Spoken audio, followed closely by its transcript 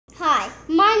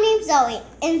name's Zoe,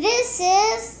 and this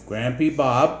is Grampy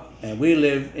Bob, and we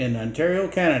live in Ontario,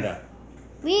 Canada.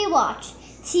 We watch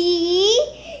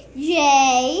TJV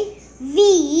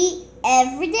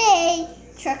every day.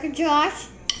 Trucker Josh,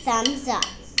 thumbs up.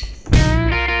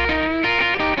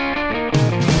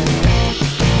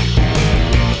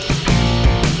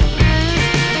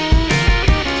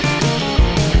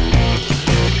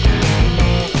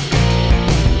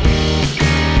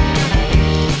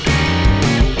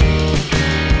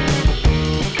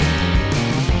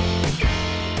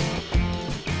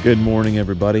 Good morning,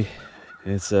 everybody.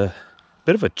 It's a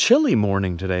bit of a chilly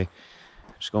morning today.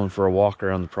 Just going for a walk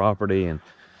around the property and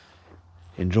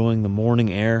enjoying the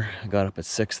morning air. I got up at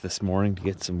 6 this morning to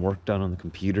get some work done on the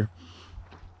computer.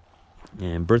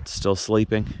 And Britt's still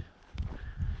sleeping.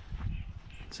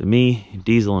 So me,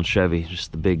 Diesel, and Chevy,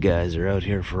 just the big guys, are out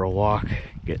here for a walk,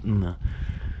 getting the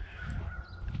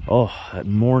that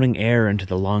morning air into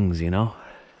the lungs, you know?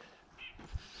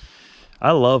 I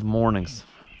love mornings.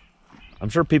 I'm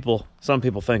sure some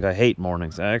people think I hate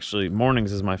mornings. Actually,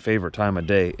 mornings is my favorite time of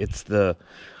day. It's the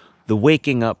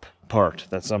waking up part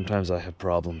that sometimes I have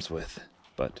problems with.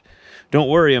 But don't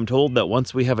worry, I'm told that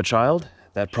once we have a child,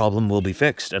 that problem will be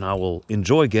fixed, and I will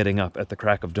enjoy getting up at the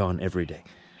crack of dawn every day.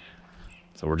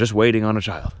 So we're just waiting on a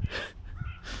child.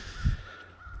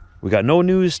 We got no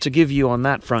news to give you on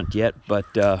that front yet, but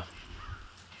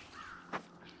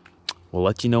we'll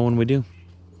let you know when we do.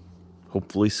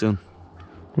 Hopefully soon.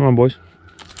 Come on, boys.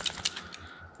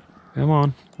 Come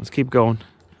on, let's keep going.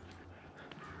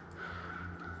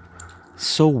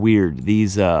 So weird.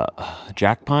 These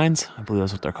jack pines, I believe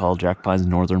that's what they're called, jack pines,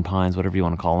 northern pines, whatever you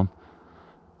want to call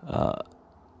them.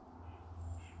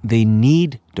 They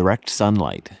need direct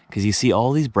sunlight, because you see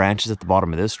all these branches at the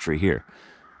bottom of this tree here.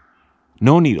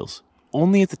 No needles,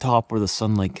 only at the top where the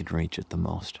sunlight can reach it the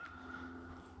most.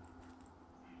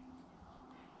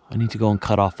 I need to go and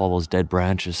cut off all those dead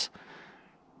branches,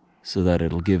 so that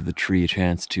it'll give the tree a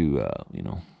chance to,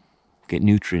 get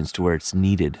nutrients to where it's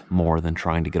needed more than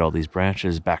trying to get all these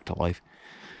branches back to life.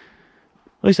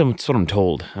 At least that's what I'm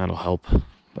told. That'll help.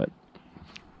 But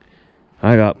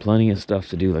I got plenty of stuff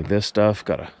to do, like this stuff.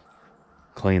 Gotta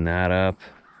clean that up.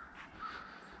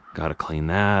 Gotta clean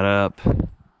that up.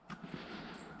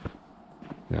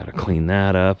 Gotta clean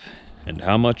that up. And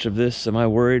how much of this am I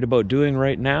worried about doing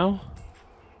right now?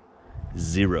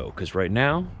 Zero. Because right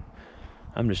now,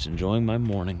 I'm just enjoying my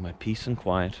morning, my peace and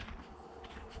quiet.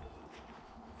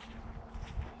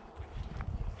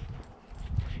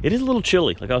 It is a little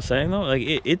chilly, like I was saying though. Like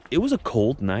it was a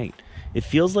cold night. It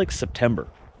feels like September,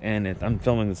 and I'm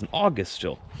filming this in August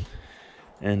still.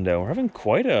 And we're having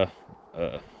quite a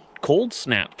cold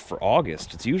snap for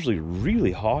August. It's usually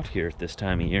really hot here at this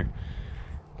time of year,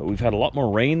 but we've had a lot more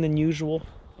rain than usual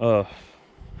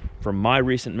from my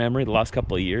recent memory, the last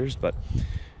couple of years. But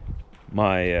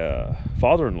my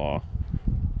father-in-law,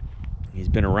 he's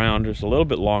been around just a little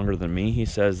bit longer than me. He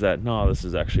says that, no, this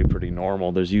is actually pretty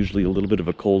normal. There's usually a little bit of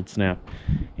a cold snap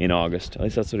in August. At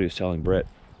least that's what he was telling Britt.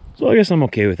 So I guess I'm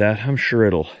okay with that. I'm sure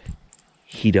it'll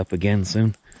heat up again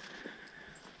soon.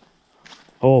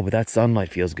 Oh, but that sunlight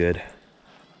feels good.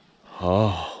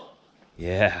 Oh,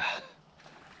 yeah.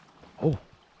 Oh,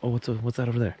 what's that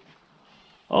over there?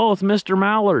 Oh, it's Mr.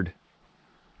 Mallard.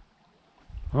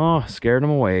 Oh, scared him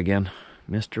away again.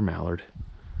 Mr. Mallard.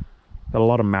 Got a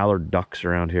lot of mallard ducks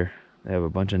around here. They have a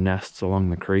bunch of nests along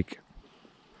the creek.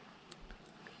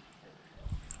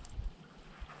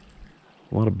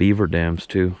 A lot of beaver dams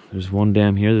too. There's one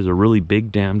dam here. There's a really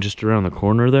big dam just around the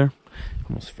corner there.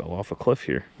 Almost fell off a cliff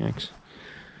here. Yikes.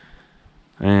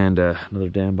 And another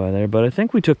dam by there. But I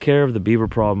think we took care of the beaver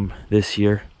problem this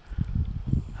year.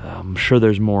 I'm sure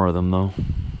there's more of them though.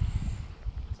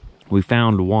 We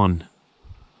found one.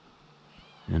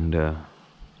 And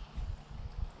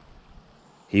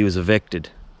he was evicted.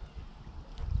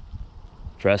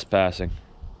 Trespassing.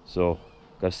 So,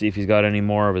 gotta see if he's got any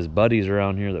more of his buddies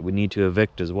around here that we need to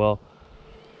evict as well.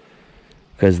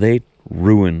 Because they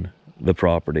ruin the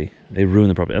property. They ruin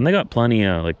the property. And they got plenty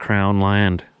of like crown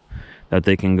land that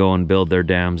they can go and build their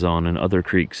dams on, and other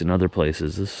creeks and other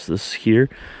places. This here,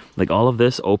 like all of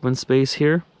this open space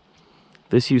here,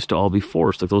 this used to all be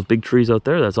forest. Like those big trees out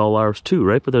there, that's all ours too,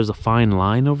 right? But there's a fine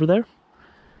line over there.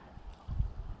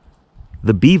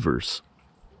 The beavers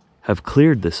have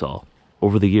cleared this all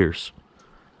over the years.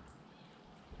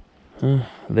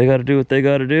 They got to do what they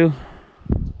got to do.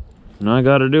 And I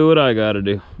got to do what I got to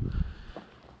do.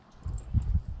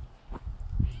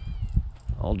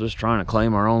 All just trying to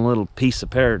claim our own little piece of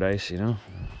paradise, you know.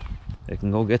 They can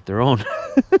go get their own.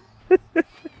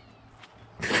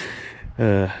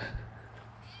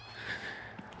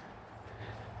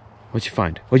 What'd you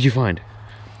find? What'd you find?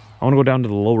 I want to go down to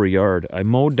the lower yard. I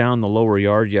mowed down the lower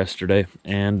yard yesterday,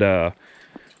 and I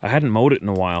hadn't mowed it in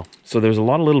a while. So there's a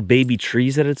lot of little baby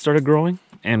trees that had started growing,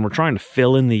 and we're trying to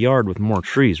fill in the yard with more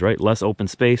trees, right? Less open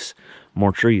space,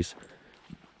 more trees.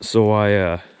 So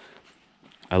I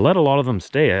let a lot of them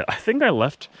stay. I think I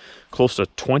left close to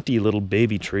 20 little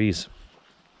baby trees.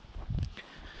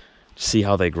 See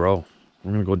how they grow.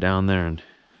 We're gonna go down there and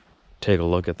take a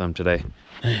look at them today.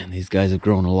 Man, these guys have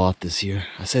grown a lot this year.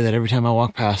 I say that every time I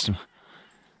walk past them.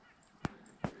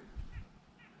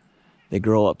 They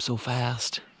grow up so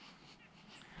fast.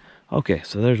 Okay,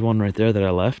 so there's one right there that I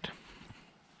left.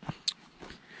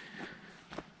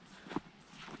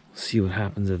 See what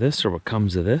happens to this, or what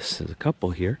comes of this. There's a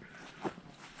couple here.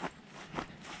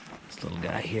 This little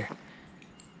guy here.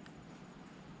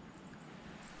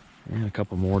 And a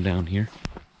couple more down here.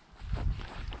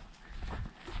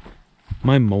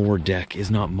 My mower deck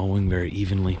is not mowing very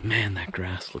evenly. Man, that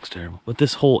grass looks terrible. But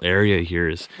this whole area here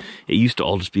it used to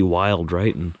all just be wild,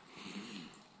 right? And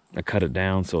I cut it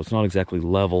down, so it's not exactly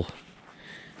level.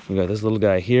 We got this little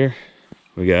guy here.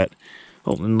 We got,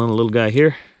 oh, and then a little guy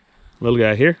here. Little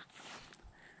guy here.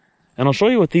 And I'll show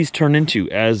you what these turn into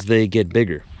as they get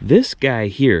bigger. This guy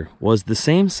here was the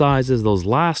same size as those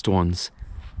last ones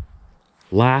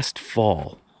last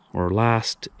fall. Or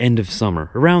last end of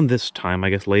summer, around this time, I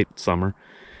guess late summer.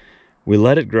 We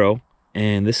let it grow,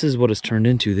 and this is what it's turned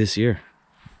into this year.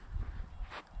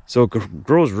 So it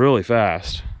grows really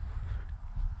fast.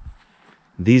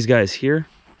 These guys here,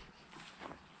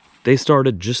 they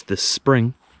started just this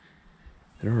spring.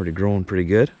 They're already growing pretty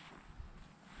good.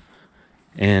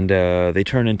 And they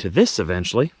turn into this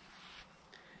eventually,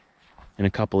 in a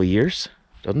couple of years.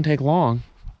 Doesn't take long.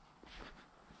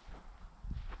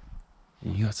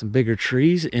 And you got some bigger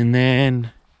trees, and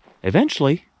then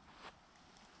eventually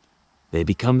they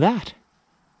become that.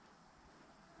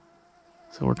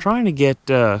 So we're trying to get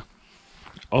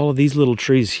all of these little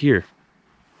trees here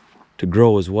to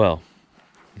grow as well.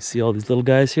 You see all these little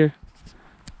guys here?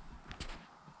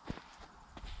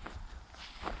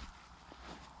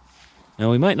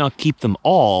 Now we might not keep them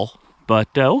all, but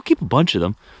we'll keep a bunch of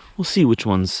them. We'll see which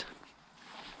ones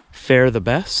fare the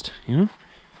best, you know?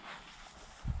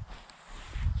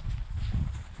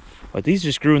 But these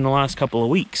just grew in the last couple of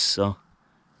weeks, so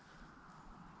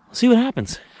we'll see what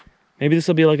happens. Maybe this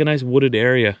will be like a nice wooded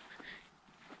area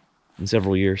in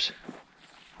several years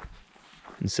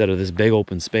instead of this big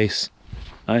open space.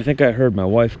 I think I heard my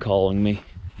wife calling me,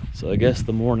 so I guess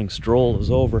the morning stroll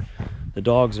is over. The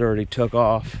dogs already took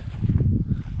off,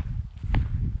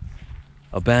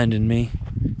 abandoned me.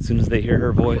 As soon as they hear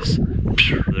her voice,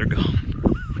 they're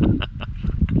gone.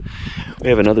 We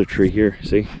have another tree here,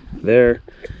 see? There.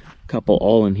 Couple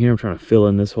all in here. I'm trying to fill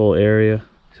in this whole area.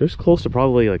 So there's close to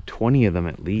probably like 20 of them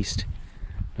at least.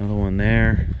 Another one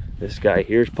there. This guy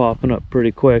here's popping up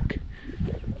pretty quick.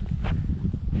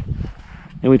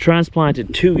 And we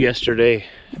transplanted 2 yesterday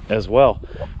as well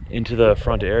into the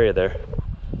front area there.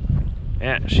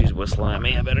 Yeah, she's whistling at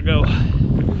me. I better go.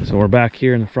 So we're back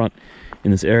here in the front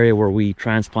in this area where we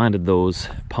transplanted those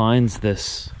pines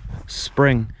this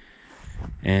spring.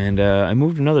 And I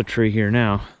moved another tree here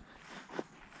now.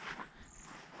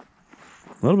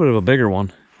 A little bit of a bigger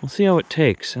one. We'll see how it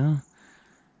takes.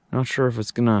 Not sure if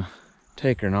it's gonna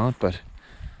take or not, but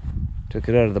took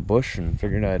it out of the bush and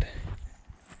figured I'd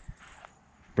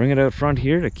bring it out front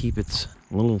here to keep its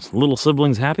little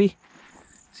siblings happy.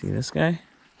 See this guy?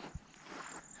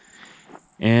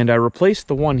 And I replaced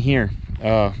the one here.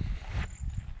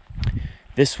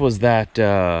 This was that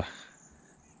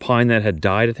pine that had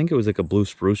died. I think it was like a blue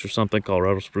spruce or something,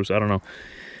 Colorado spruce, I don't know.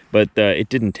 But it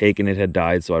didn't take and it had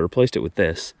died, so I replaced it with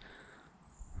this.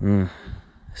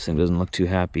 This thing doesn't look too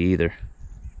happy either.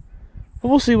 But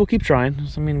we'll see, we'll keep trying.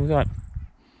 I mean, we got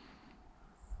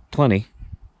plenty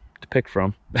to pick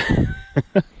from.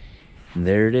 And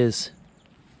there it is.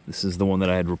 This is the one that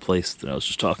I had replaced that I was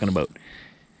just talking about.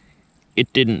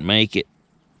 It didn't make it.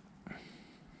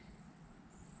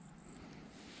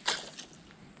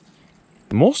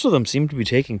 Most of them seem to be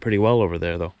taking pretty well over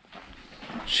there, though.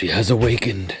 She has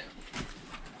awakened.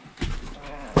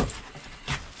 I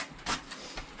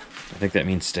think that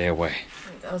means stay away.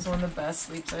 That was one of the best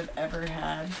sleeps I've ever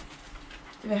had.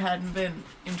 If it hadn't been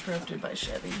interrupted by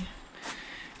Chevy.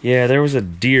 Yeah, there was a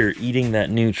deer eating that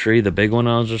new tree, the big one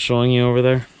I was just showing you over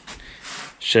there.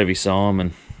 Chevy saw him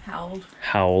and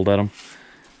howled at him.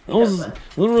 That was a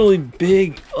really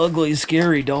big, ugly,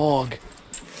 scary dog.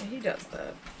 Yeah, he does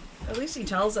that. At least he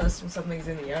tells us when something's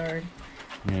in the yard.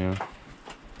 Yeah.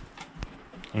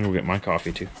 I'm gonna go get my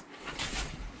coffee too.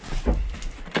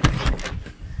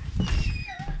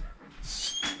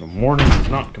 The morning is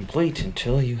not complete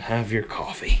until you have your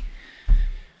coffee.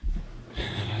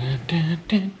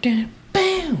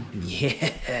 Bam!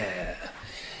 Yeah!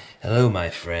 Hello, my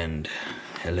friend.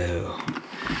 Hello.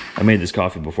 I made this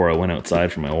coffee before I went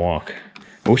outside for my walk.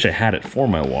 I wish I had it for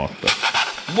my walk, but...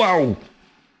 Whoa!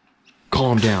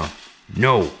 Calm down.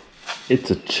 No!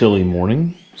 It's a chilly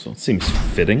morning, so it seems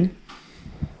fitting.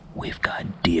 We've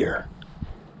got deer.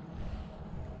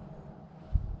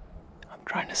 I'm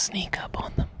trying to sneak up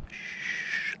on them.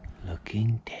 Shh.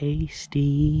 Looking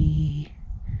tasty.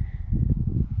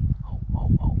 Oh, oh,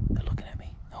 oh. They're looking at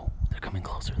me. Oh, they're coming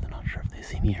closer. They're not sure if they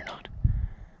see me or not.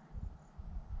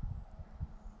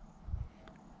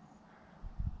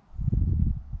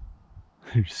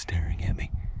 They're just staring at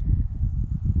me.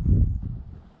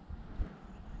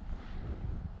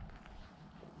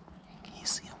 Can you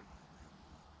see them?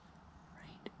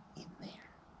 Right in there.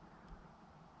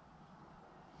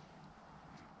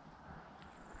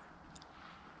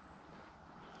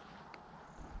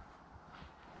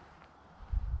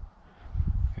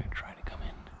 I'm gonna try to come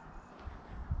in.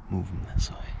 Move them this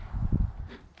way.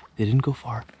 They didn't go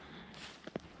far.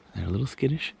 They're a little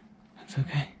skittish. That's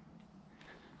okay.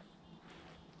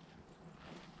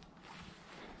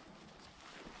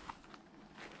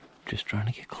 Just trying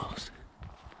to get close.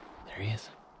 There he is.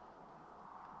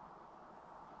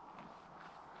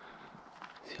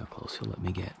 See how close he'll let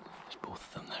me get. There's both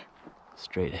of them there.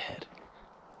 Straight ahead.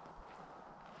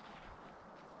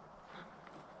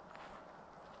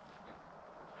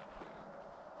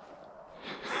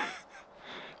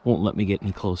 Won't let me get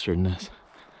any closer than this.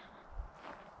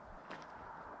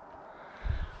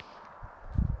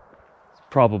 It's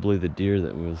probably the deer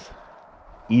that was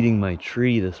eating my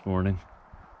tree this morning.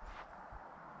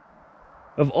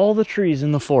 Of all the trees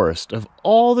in the forest, it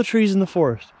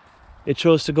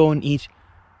chose to go and eat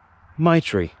my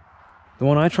tree. The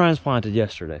one I transplanted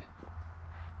yesterday.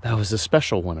 That was a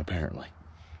special one, apparently.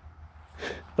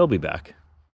 They'll be back.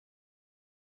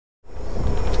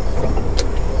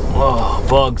 Oh,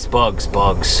 bugs, bugs,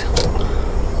 bugs.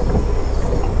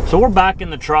 So we're back in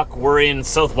the truck. We're in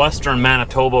southwestern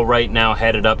Manitoba right now,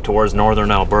 headed up towards northern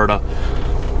Alberta.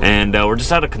 And we're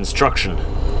just out of construction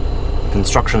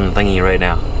thingy right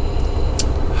now.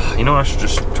 You know, I should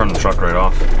just turn the truck right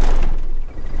off.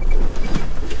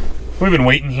 We've been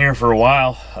waiting here for a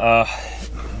while.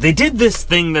 They did this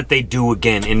thing that they do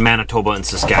again in Manitoba and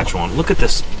Saskatchewan. Look at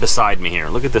this beside me here.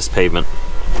 Look at this pavement.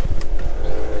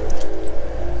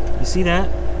 You see that?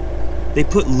 They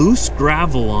put loose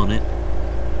gravel on it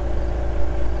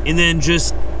and then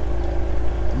just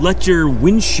let your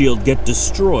windshield get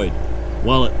destroyed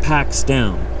while it packs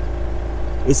down.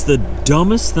 It's the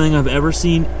dumbest thing I've ever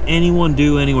seen anyone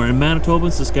do anywhere. In Manitoba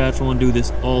and Saskatchewan do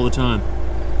this all the time.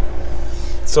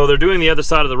 So they're doing the other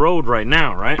side of the road right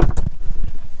now, right?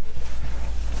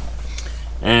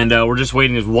 And we're just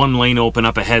waiting. There's one lane open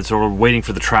up ahead, so we're waiting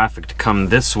for the traffic to come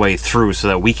this way through so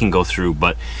that we can go through.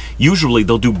 But usually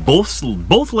they'll do both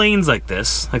lanes like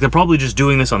this. Like they're probably just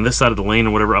doing this on this side of the lane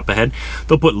or whatever up ahead.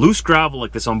 They'll put loose gravel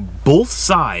like this on both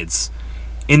sides.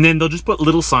 And then they'll just put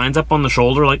little signs up on the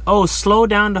shoulder like, oh, slow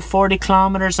down to 40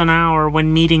 kilometers an hour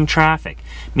when meeting traffic.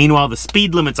 Meanwhile, the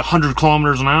speed limit's 100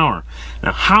 kilometers an hour.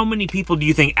 Now, how many people do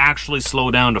you think actually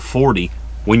slow down to 40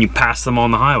 when you pass them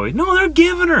on the highway? No, they're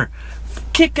giving her.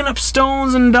 Kicking up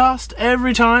stones and dust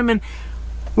every time, and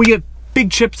we get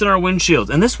big chips in our windshields.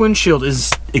 And this windshield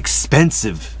is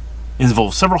expensive. It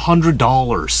involves several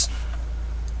 $100s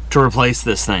to replace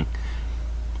this thing.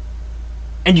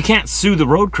 And you can't sue the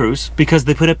road crews because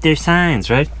they put up their signs,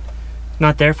 right?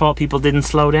 Not their fault people didn't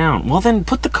slow down. Well, then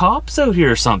put the cops out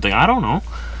here or something. I don't know.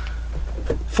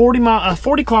 40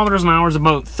 kilometers an hour is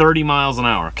about 30 miles an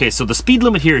hour. Okay, so the speed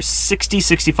limit here is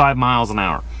 65 miles an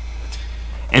hour.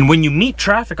 And when you meet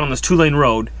traffic on this two-lane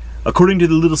road, according to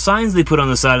the little signs they put on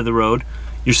the side of the road,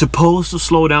 you're supposed to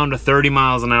slow down to 30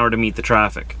 miles an hour to meet the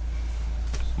traffic.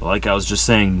 Well, like I was just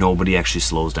saying, nobody actually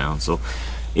slows down. So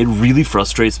it really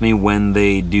frustrates me when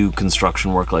they do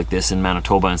construction work like this in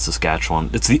Manitoba and Saskatchewan.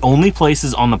 It's the only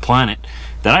places on the planet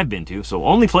that I've been to, so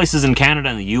only places in Canada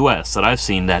and the US that I've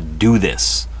seen that do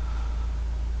this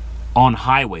on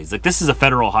highways. Like this is a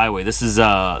federal highway. This is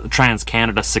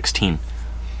Trans-Canada 16.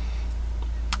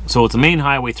 So it's a main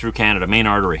highway through Canada, main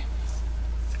artery.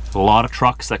 There's a lot of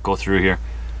trucks that go through here.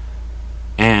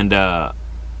 And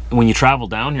when you travel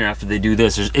down here after they do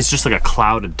this, it's just like a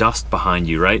cloud of dust behind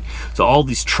you, right? So all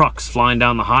these trucks flying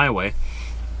down the highway,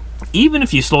 even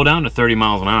if you slow down to 30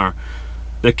 miles an hour,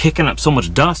 they're kicking up so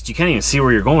much dust, you can't even see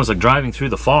where you're going. It's like driving through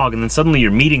the fog, and then suddenly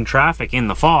you're meeting traffic in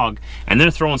the fog, and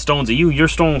they're throwing stones at you, you're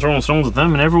throwing stones at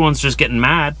them, and everyone's just getting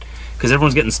mad because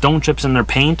everyone's getting stone chips in their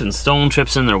paint and stone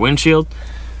chips in their windshield.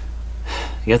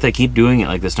 Yet they keep doing it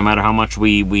like this, no matter how much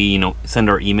we you know, send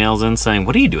our emails in saying,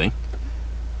 what are you doing?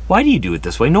 Why do you do it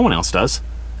this way? No one else does.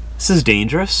 This is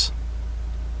dangerous.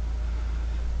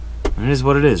 It is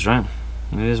what it is, right?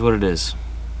 It is what it is.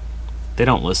 They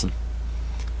don't listen.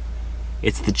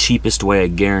 It's the cheapest way, I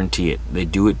guarantee it. They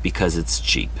do it because it's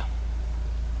cheap.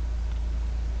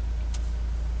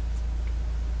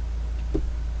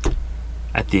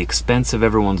 At the expense of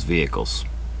everyone's vehicles.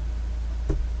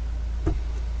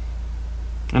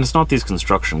 And it's not these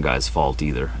construction guys' fault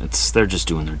either. They're just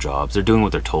doing their jobs. They're doing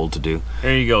what they're told to do.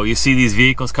 There you go. You see these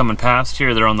vehicles coming past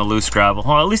here. They're on the loose gravel.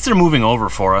 Well, at least they're moving over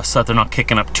for us so that they're not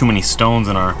kicking up too many stones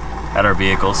in at our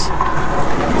vehicles.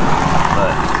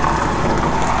 But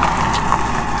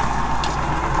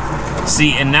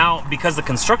see, and now because the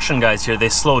construction guys here, they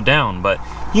slow down. But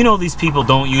you know, these people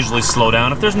don't usually slow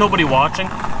down. If there's nobody watching,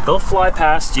 they'll fly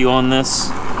past you on this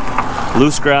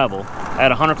loose gravel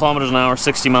at 100 kilometers an hour,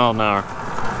 60 miles an hour.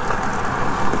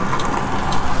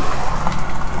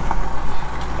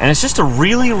 And it's just a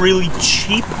really, really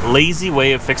cheap, lazy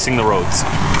way of fixing the roads.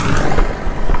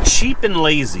 Cheap and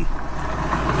lazy.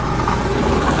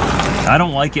 I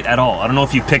don't like it at all. I don't know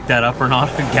if you picked that up or not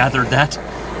and gathered that.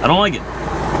 I don't like it.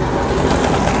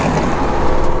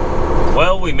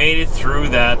 Well, we made it through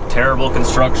that terrible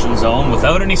construction zone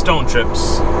without any stone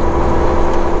chips.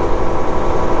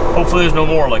 Hopefully there's no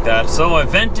more like that. So I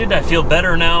vented, I feel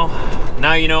better now.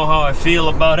 Now you know how I feel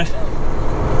about it.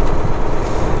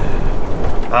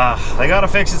 They gotta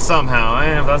fix it somehow,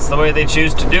 eh? If that's the way they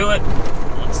choose to do it,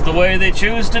 that's the way they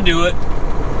choose to do it.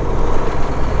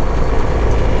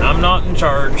 I'm not in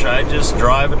charge, I just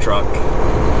drive a truck.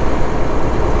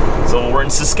 So we're in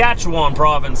Saskatchewan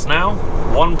province now.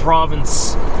 One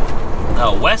province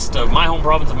west of my home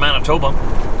province of Manitoba.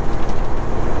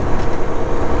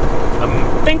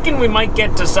 I'm thinking we might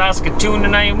get to Saskatoon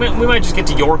tonight. We might just get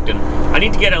to Yorkton. I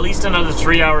need to get at least another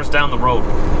 3 hours down the road.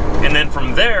 And then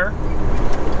from there,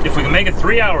 if we can make it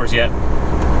 3 hours yet,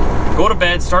 go to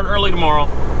bed, start early tomorrow.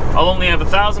 I'll only have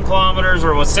 1,000 kilometers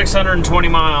or 620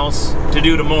 miles to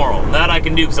do tomorrow. That I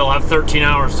can do because I'll have 13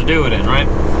 hours to do it in, right?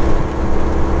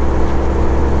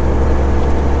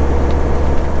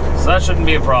 So that shouldn't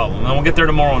be a problem. Then we'll get there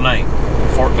tomorrow night,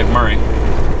 Fort McMurray.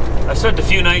 I've spent a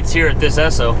few nights here at this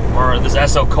Esso, or this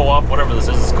Esso Co-op, whatever this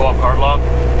is, this Co-op card log.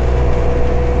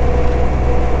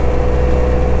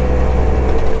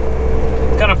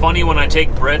 Kind of funny when I take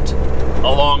Britt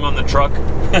along on the truck.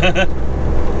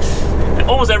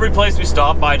 Almost every place we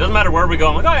stop by, doesn't matter where we go,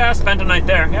 I'm like, oh yeah, I spent a night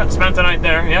there. Yep, spent the night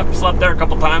there. Yep, slept there a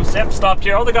couple times. Yep, stopped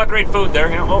here. Oh, they got great food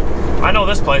there. Yeah, oh, I know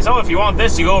this place. Oh, if you want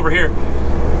this, you go over here.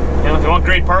 You know, if you want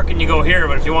great parking, you go here.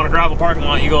 But if you want a gravel parking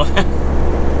lot, you go.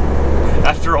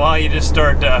 After a while, you just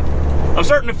start. I'm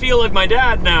starting to feel like my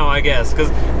dad now, I guess,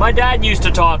 because my dad used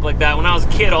to talk like that when I was a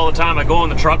kid all the time. I'd go on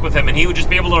the truck with him, and he would just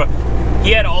be able to.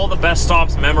 He had all the best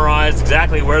stops memorized,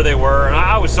 exactly where they were, and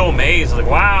I was so amazed. Like,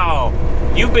 wow,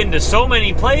 you've been to so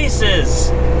many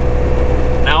places.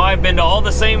 Now I've been to all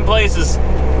the same places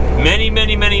many,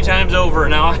 many, many times over.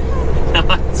 Now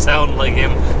I sound like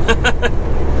him.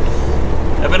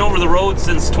 I've been over the road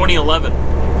since 2011.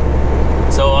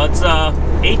 So it's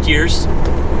 8 years.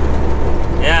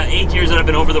 Yeah, 8 years that I've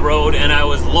been over the road, and I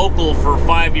was local for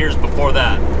 5 years before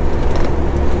that.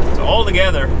 So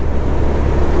altogether,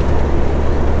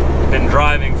 been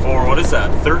driving for, what is that,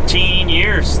 13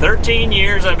 years. 13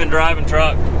 years I've been driving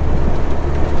truck.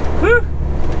 Whew.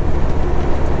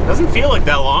 Doesn't feel like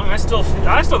that long. I still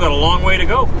got a long way to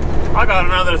go. I got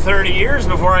another 30 years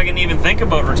before I can even think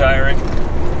about retiring.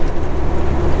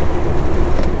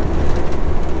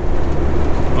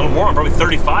 A little more, I'm probably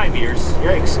 35 years.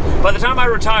 Yikes. By the time I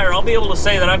retire, I'll be able to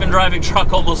say that I've been driving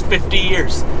truck almost 50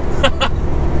 years.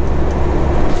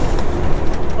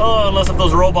 Oh, unless if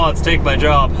those robots take my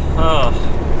job.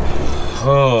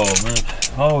 Oh man.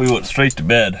 Oh, we went straight to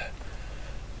bed.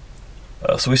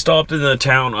 So we stopped in a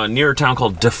town, near a town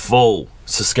called Defoe,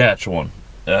 Saskatchewan.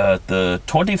 At the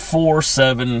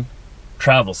 24/7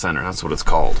 Travel Center, that's what it's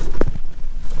called.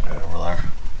 Right over there.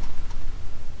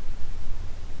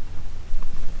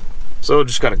 So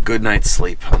just got a good night's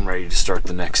sleep. I'm ready to start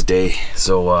the next day.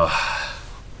 So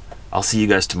I'll see you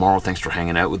guys tomorrow. Thanks for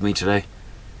hanging out with me today.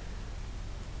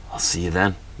 I'll see you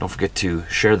then. Don't forget to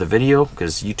share the video,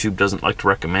 because YouTube doesn't like to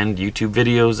recommend YouTube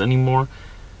videos anymore.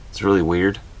 It's really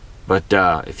weird. But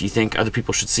if you think other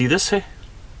people should see this, hey,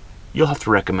 you'll have to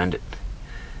recommend it.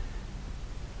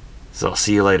 So I'll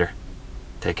see you later.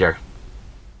 Take care.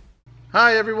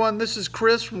 Hi everyone, this is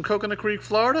Chris from Coconut Creek,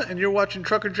 Florida, and you're watching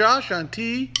Trucker Josh on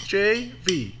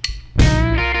TJV.